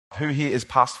Who here is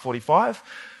past 45?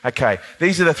 Okay,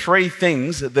 these are the 3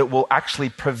 things that will actually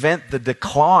prevent the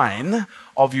decline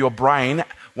of your brain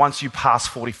once you pass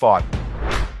 45.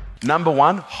 Number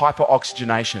 1,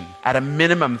 hyperoxygenation. At a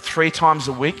minimum, 3 times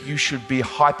a week, you should be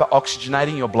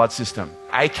hyperoxygenating your blood system,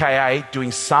 aka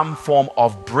doing some form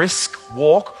of brisk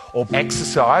walk or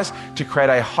exercise to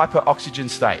create a hyperoxygen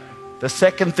state. The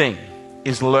second thing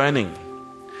is learning.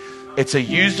 It's a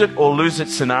use it or lose it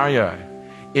scenario.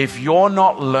 If you're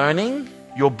not learning,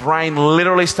 your brain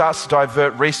literally starts to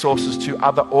divert resources to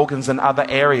other organs and other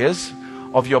areas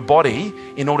of your body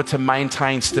in order to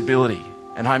maintain stability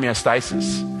and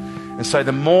homeostasis. And so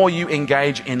the more you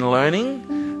engage in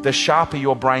learning, the sharper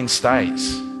your brain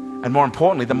stays. And more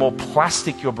importantly, the more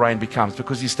plastic your brain becomes,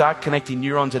 because you start connecting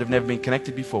neurons that have never been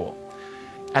connected before.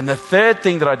 And the third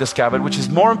thing that I discovered, which is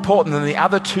more important than the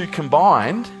other 2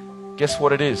 combined, guess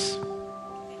what it is?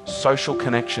 Social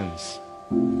connections.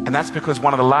 And that's because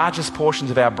one of the largest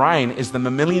portions of our brain is the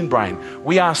mammalian brain.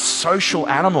 We are social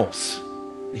animals.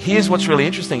 Here's what's really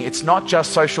interesting. It's not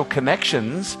just social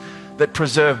connections that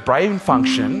preserve brain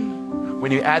function.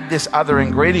 When you add this other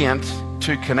ingredient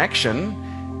to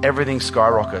connection, everything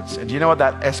skyrockets. And do you know what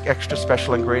that extra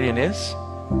special ingredient is?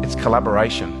 It's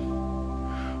collaboration.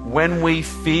 When we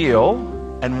feel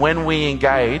and when we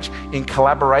engage in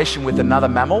collaboration with another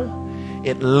mammal,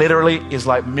 it literally is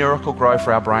like miracle grow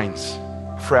for our brains,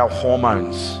 for our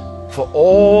hormones, for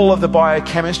all of the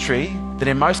biochemistry that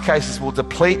in most cases will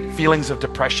deplete feelings of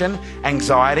depression,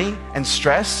 anxiety, and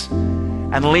stress,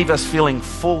 and leave us feeling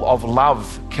full of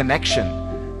love, connection,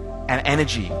 and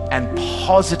energy, and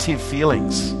positive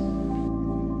feelings.